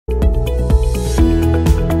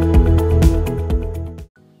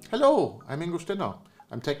Hello, I'm Ingo Stinner.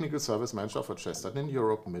 I'm Technical Service Manager for Chesterton in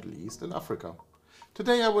Europe, Middle East and Africa.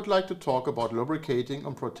 Today I would like to talk about lubricating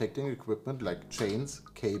and protecting equipment like chains,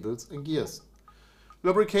 cables and gears.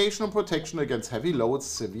 Lubrication and protection against heavy loads,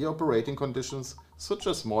 severe operating conditions such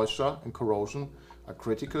as moisture and corrosion are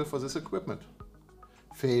critical for this equipment.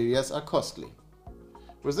 Failures are costly.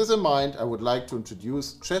 With this in mind, I would like to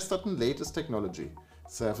introduce Chesterton's latest technology,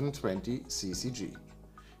 720 CCG.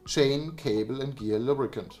 Chain, cable and gear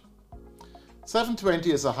lubricant.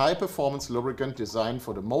 720 is a high-performance lubricant designed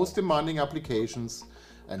for the most demanding applications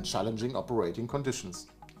and challenging operating conditions.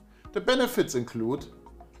 The benefits include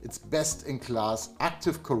its best-in-class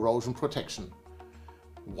active corrosion protection.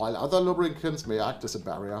 While other lubricants may act as a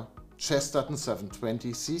barrier, Chesterton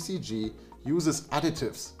 720 CCG uses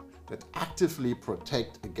additives that actively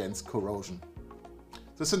protect against corrosion.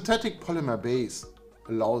 The synthetic polymer base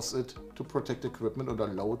allows it to protect equipment under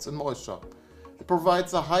loads and moisture. It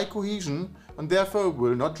provides a high cohesion and therefore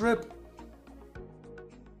will not drip.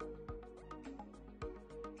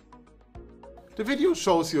 The video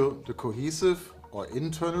shows you the cohesive or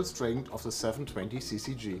internal strength of the 720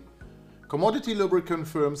 CCG. Commodity lubricant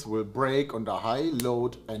films will break under high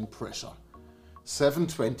load and pressure.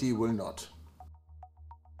 720 will not.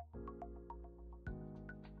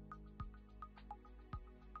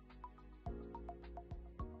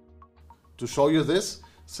 To show you this,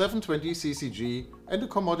 720 CCG and a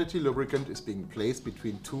commodity lubricant is being placed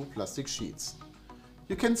between two plastic sheets.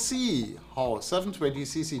 You can see how 720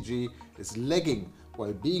 CCG is lagging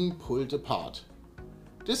while being pulled apart.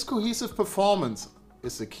 This cohesive performance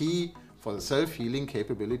is the key for the self-healing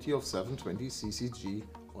capability of 720 CCG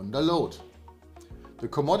under load. The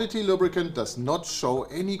commodity lubricant does not show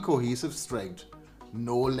any cohesive strength,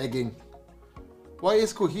 no lagging. Why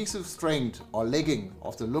is cohesive strength or lagging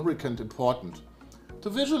of the lubricant important? To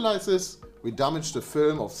visualize this, we damage the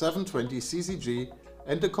film of 720 CCG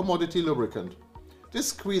and the commodity lubricant. This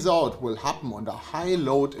squeeze out will happen under high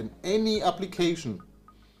load in any application.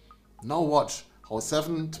 Now watch how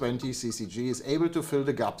 720 CCG is able to fill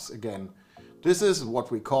the gaps again. This is what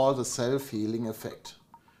we call the self-healing effect.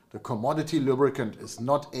 The commodity lubricant is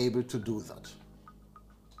not able to do that.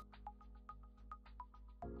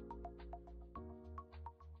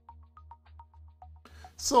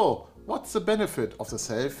 So, what's the benefit of the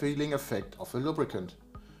self-healing effect of a lubricant?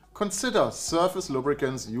 Consider surface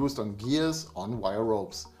lubricants used on gears on wire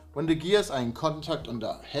ropes. When the gears are in contact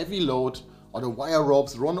under heavy load or the wire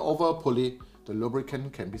ropes run over a pulley, the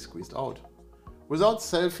lubricant can be squeezed out. Without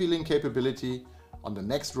self-healing capability, on the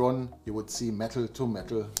next run you would see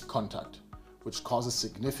metal-to-metal contact, which causes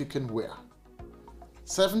significant wear.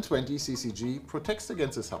 720 CCG protects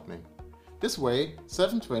against this happening. This way,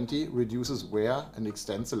 720 reduces wear and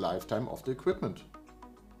extends the lifetime of the equipment.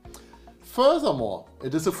 Furthermore,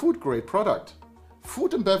 it is a food-grade product.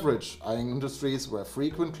 Food and beverage are in industries where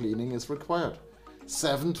frequent cleaning is required.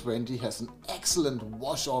 720 has an excellent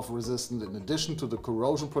wash-off resistance in addition to the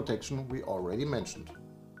corrosion protection we already mentioned.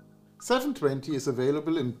 720 is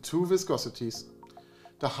available in two viscosities.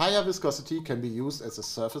 The higher viscosity can be used as a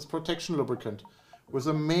surface protection lubricant, with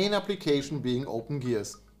the main application being open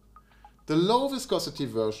gears. The low viscosity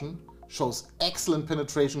version shows excellent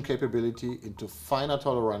penetration capability into finer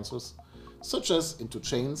tolerances, such as into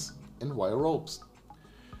chains and wire ropes.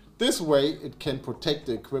 This way it can protect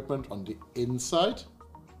the equipment on the inside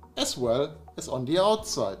as well as on the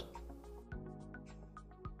outside.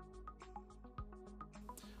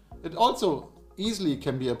 It also easily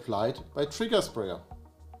can be applied by trigger sprayer.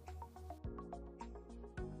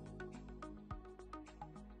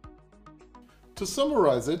 To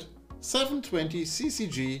summarize it, 720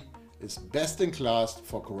 CCG is best in class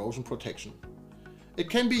for corrosion protection. It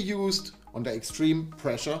can be used under extreme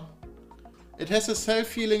pressure. It has a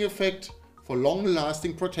self-healing effect for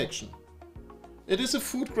long-lasting protection. It is a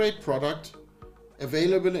food-grade product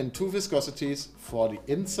available in two viscosities for the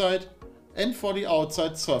inside and for the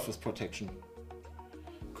outside surface protection.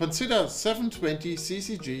 Consider 720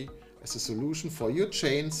 CCG as a solution for your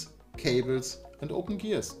chains, cables and open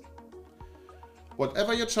gears.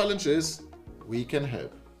 Whatever your challenge is, we can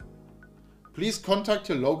help. Please contact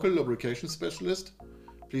your local lubrication specialist.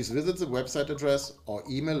 Please visit the website address or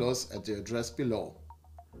email us at the address below.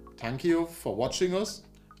 Thank you for watching us,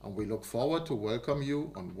 and we look forward to welcome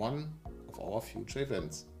you on one of our future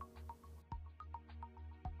events.